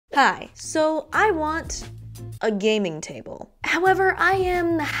Hi, so I want a gaming table. However, I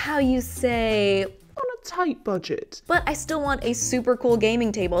am, how you say, on a tight budget. But I still want a super cool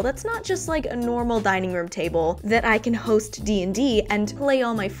gaming table that's not just like a normal dining room table that I can host D&D and play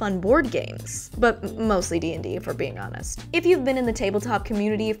all my fun board games. But mostly D&D, if we're being honest. If you've been in the tabletop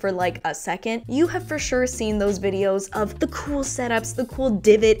community for like a second, you have for sure seen those videos of the cool setups, the cool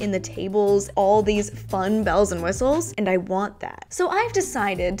divot in the tables, all these fun bells and whistles, and I want that. So I've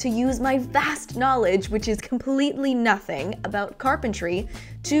decided to use my vast knowledge, which is completely nothing, about carpentry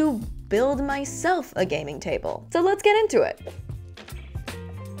to build myself a gaming table. So let's get into it.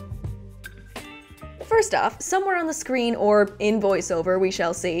 First off, somewhere on the screen or in voiceover, we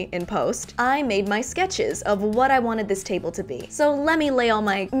shall see in post, I made my sketches of what I wanted this table to be. So let me lay all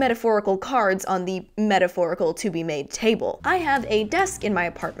my metaphorical cards on the metaphorical to-be-made table. I have a desk in my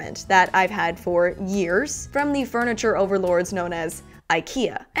apartment that I've had for years from the furniture overlords known as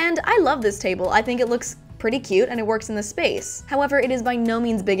IKEA. And I love this table. I think it looks pretty cute and it works in the space. However, it is by no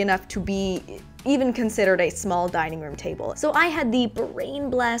means big enough to be even considered a small dining room table. So I had the brain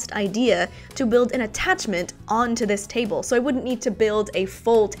blast idea to build an attachment onto this table so I wouldn't need to build a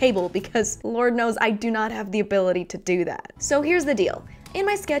full table because Lord knows I do not have the ability to do that. So here's the deal. In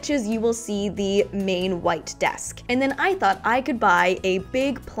my sketches, you will see the main white desk, and then I thought I could buy a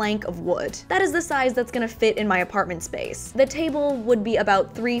big plank of wood. That is the size that's gonna fit in my apartment space. The table would be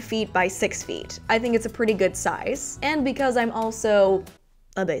about 3 feet by 6 feet. I think it's a pretty good size, and because I'm also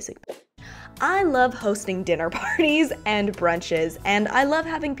a basic bitch, I love hosting dinner parties and brunches, and I love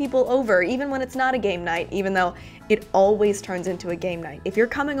having people over even when it's not a game night, even though it always turns into a game night. If you're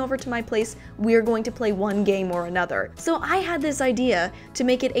coming over to my place, we're going to play one game or another. So I had this idea to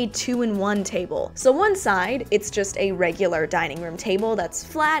make it a 2-in-1 table. So one side, it's just a regular dining room table that's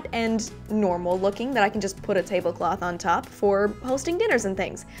flat and normal looking that I can just put a tablecloth on top for hosting dinners and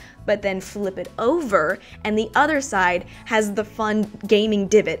things. But then flip it over, and the other side has the fun gaming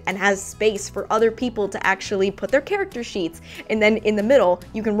divot and has space for other people to actually put their character sheets. And then in the middle,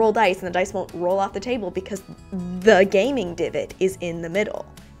 you can roll dice and the dice won't roll off the table because the gaming divot is in the middle.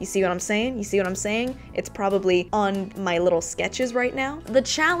 You see what I'm saying? You see what I'm saying? It's probably on my little sketches right now. The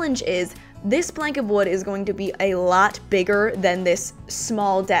challenge is this plank of wood is going to be a lot bigger than this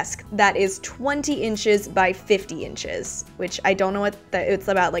small desk that is 20 inches by 50 inches, which I don't know what it's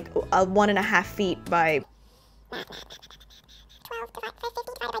about, like 1.5 feet by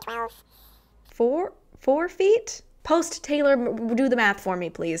 4 feet? Post Taylor, do the math for me,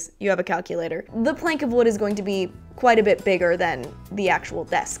 please. You have a calculator. The plank of wood is going to be quite a bit bigger than the actual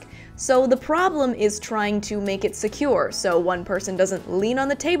desk. So the problem is trying to make it secure so one person doesn't lean on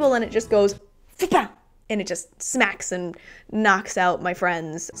the table and it just goes and it just smacks and knocks out my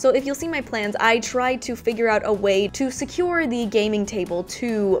friends. So if you'll see my plans, I tried to figure out a way to secure the gaming table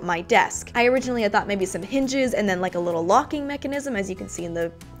to my desk. I originally had thought maybe some hinges and then like a little locking mechanism, as you can see in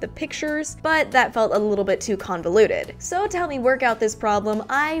the pictures, but that felt a little bit too convoluted. So to help me work out this problem,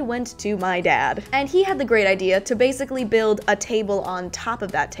 I went to my dad, and he had the great idea to basically build a table on top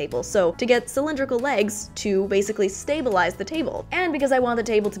of that table, so to get cylindrical legs to basically stabilize the table. And because I want the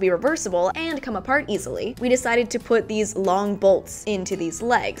table to be reversible and come apart easily, we decided to put these long bolts into these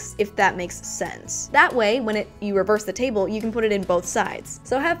legs, if that makes sense. That way, when you reverse the table, you can put it in both sides.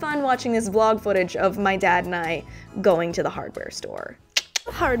 So have fun watching this vlog footage of my dad and I going to the hardware store.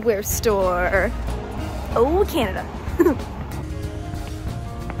 Hardware store. Oh, Canada.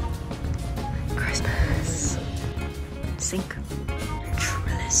 Christmas. Sink.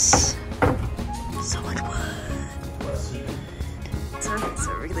 Trellis. So much wood. It's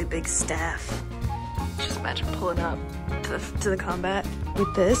a really big staff. Just imagine pulling up to the combat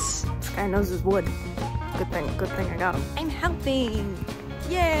with this. This guy knows his wood. Good thing I got him. I'm helping.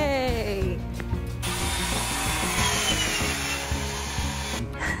 Yay!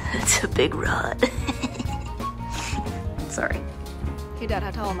 It's a big rod. Sorry. Hey Dad,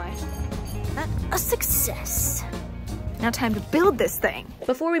 how tall am I? A success. Now time to build this thing.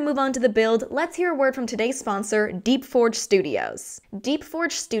 Before we move on to the build, let's hear a word from today's sponsor, DeepForge Studios.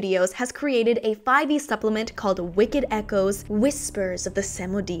 DeepForge Studios has created a 5e supplement called Wicked Echoes, Whispers of the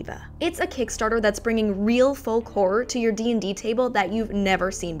Semodiva. It's a Kickstarter that's bringing real folk horror to your D&D table that you've never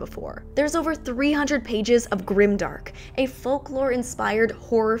seen before. There's over 300 pages of grimdark, a folklore-inspired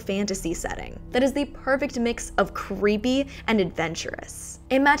horror fantasy setting that is the perfect mix of creepy and adventurous.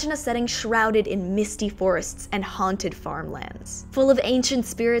 Imagine a setting shrouded in misty forests and haunted farmlands, full of ancient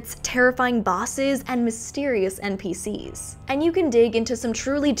spirits, terrifying bosses, and mysterious NPCs. And you can dig into some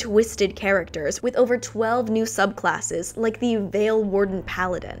truly twisted characters with over 12 new subclasses like the Veil Warden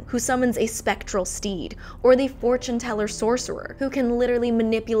Paladin, who summons a spectral steed, or the Fortune Teller Sorcerer, who can literally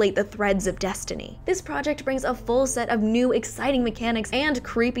manipulate the threads of destiny. This project brings a full set of new exciting mechanics and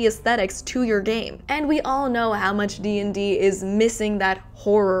creepy aesthetics to your game. And we all know how much D&D is missing that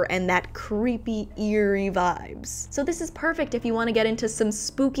horror and that creepy, eerie vibes. So this is perfect if you want to get into some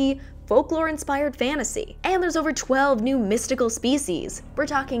spooky, folklore-inspired fantasy. And there's over 12 new mystical species. We're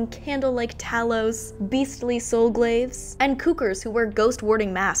talking candle-like Talos, beastly soulglaves, and cookers who wear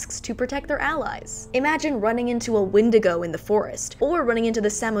ghost-warding masks to protect their allies. Imagine running into a Wendigo in the forest, or running into the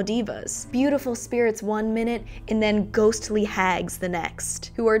Samodivas, beautiful spirits one minute, and then ghostly hags the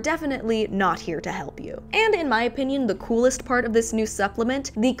next, who are definitely not here to help you. And in my opinion, the coolest part of this new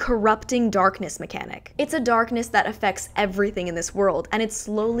supplement, the corrupting darkness mechanic. It's a darkness that affects everything in this world, and it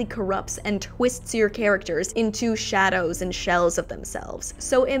slowly corrupts and twists your characters into shadows and shells of themselves.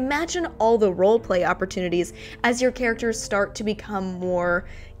 So imagine all the roleplay opportunities as your characters start to become more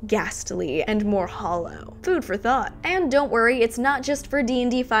ghastly and more hollow. Food for thought. And don't worry, it's not just for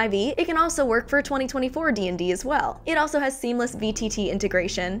D&D 5e, it can also work for 2024 D&D as well. It also has seamless VTT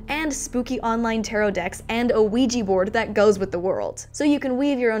integration, and spooky online tarot decks, and a Ouija board that goes with the world. So you can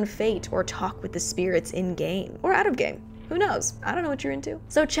weave your own fate or talk with the spirits in-game, or out of game. Who knows? I don't know what you're into.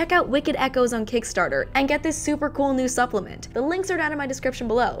 So check out Wicked Echoes on Kickstarter and get this super cool new supplement. The links are down in my description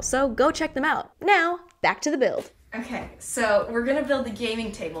below, so go check them out. Now, back to the build. Okay, so we're gonna build the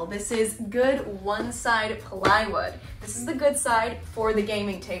gaming table. This is good one-side plywood. This is the good side for the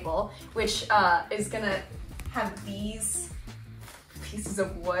gaming table, which is gonna have these pieces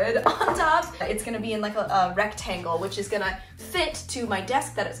of wood on top. It's gonna be in like a rectangle, which is gonna fit to my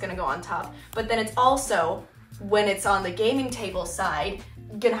desk that it's gonna go on top, but then it's also, when it's on the gaming table side,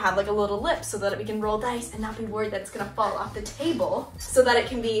 gonna have like a little lip so that we can roll dice and not be worried that it's gonna fall off the table, so that it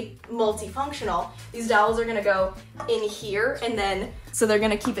can be multifunctional. These dowels are gonna go in here, and then, so they're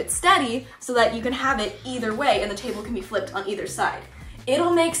gonna keep it steady so that you can have it either way and the table can be flipped on either side.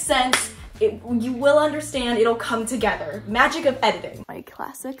 It'll make sense. You will understand. It'll come together. Magic of editing. My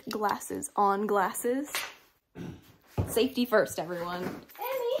classic glasses on glasses. Safety first, everyone.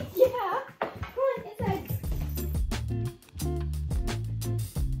 Emmy, yeah. Come on, inside.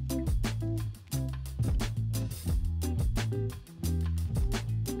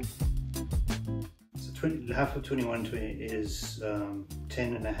 Half of 21 is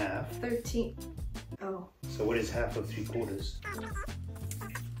 10 and a half. 13. Oh. So what is half of 3/4?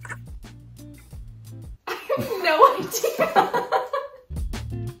 I have no idea.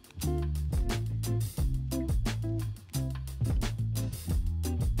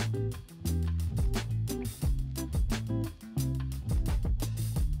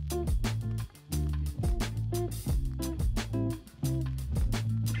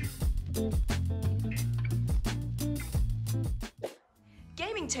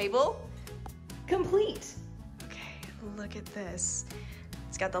 Gaming table complete. Okay, look at this.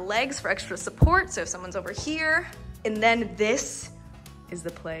 It's got the legs for extra support, so if someone's over here. And then this is the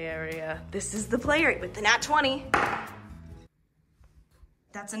play area. This is the play area with the nat 20.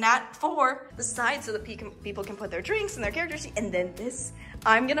 That's a nat 4. The side so that people can put their drinks and their characters. And then this,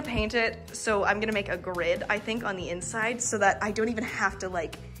 I'm gonna paint it, so I'm gonna make a grid, I think, on the inside so that I don't even have to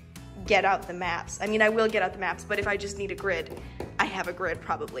like get out the maps. I mean, I will get out the maps, but if I just need a grid, I have a grid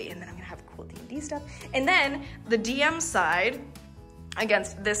probably, and then I'm gonna have cool D&D stuff. And then the DM side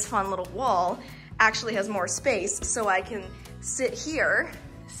against this fun little wall actually has more space, so I can sit here,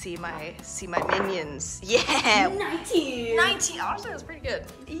 see my minions. Yeah! 19! 19, honestly, that was pretty good.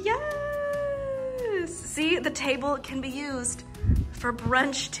 Yes! See, the table can be used for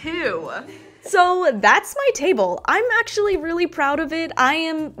brunch too. So that's my table. I'm actually really proud of it. I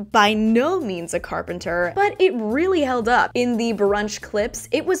am by no means a carpenter, but it really held up. In the brunch clips,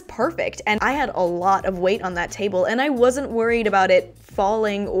 it was perfect, and I had a lot of weight on that table, and I wasn't worried about it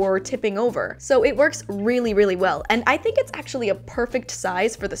falling or tipping over. So it works really, really well, and I think it's actually a perfect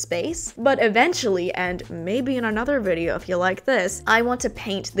size for the space. But eventually, and maybe in another video if you like this, I want to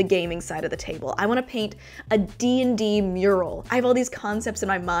paint the gaming side of the table. I want to paint a D&D mural. I have all these concepts in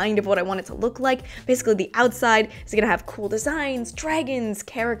my mind of what I want it to look like. Basically, the outside is gonna have cool designs, dragons,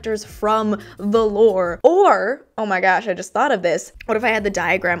 characters from the lore. Or, oh my gosh, I just thought of this. What if I had the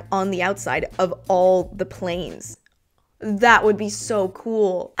diagram on the outside of all the planes? That would be so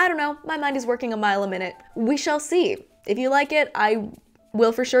cool. I don't know, my mind is working a mile a minute. We shall see. If you like it, I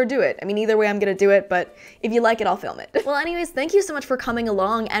will for sure do it. I mean, either way I'm gonna do it, but if you like it, I'll film it. Well, anyways, thank you so much for coming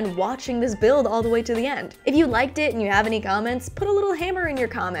along and watching this build all the way to the end. If you liked it and you have any comments, put a little hammer in your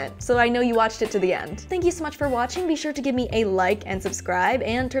comment so I know you watched it to the end. Thank you so much for watching. Be sure to give me a like and subscribe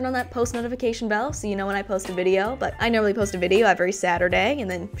and turn on that post notification bell so you know when I post a video, but I normally post a video every Saturday and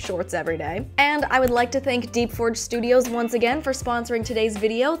then shorts every day. And I would like to thank Deep Forge Studios once again for sponsoring today's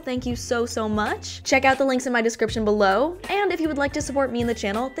video. Thank you so much. Check out the links in my description below, and if you would like to support me in the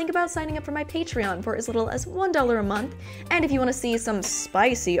channel, think about signing up for my Patreon for as little as $1 a month. And if you want to see some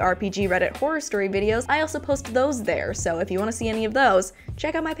spicy RPG Reddit horror story videos, I also post those there, so if you want to see any of those,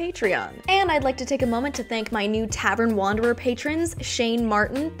 check out my Patreon. And I'd like to take a moment to thank my new Tavern Wanderer patrons, Shane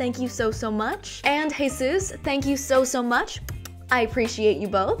Martin, thank you so much, and Jesus, thank you so much. I appreciate you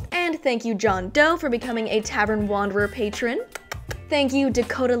both. And thank you John Doe for becoming a Tavern Wanderer patron. Thank you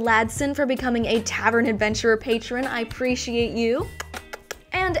Dakota Ladson for becoming a Tavern Adventurer patron. I appreciate you.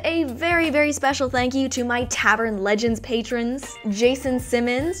 And a very special thank you to my Tavern Legends patrons, Jason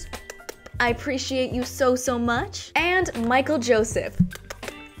Simmons, I appreciate you so much, and Michael Joseph.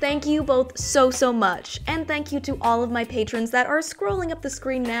 Thank you both so much, and thank you to all of my patrons that are scrolling up the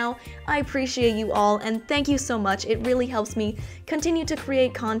screen now. I appreciate you all, and thank you so much. It really helps me continue to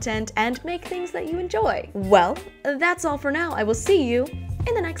create content and make things that you enjoy. Well, that's all for now. I will see you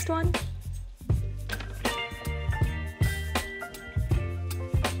in the next one.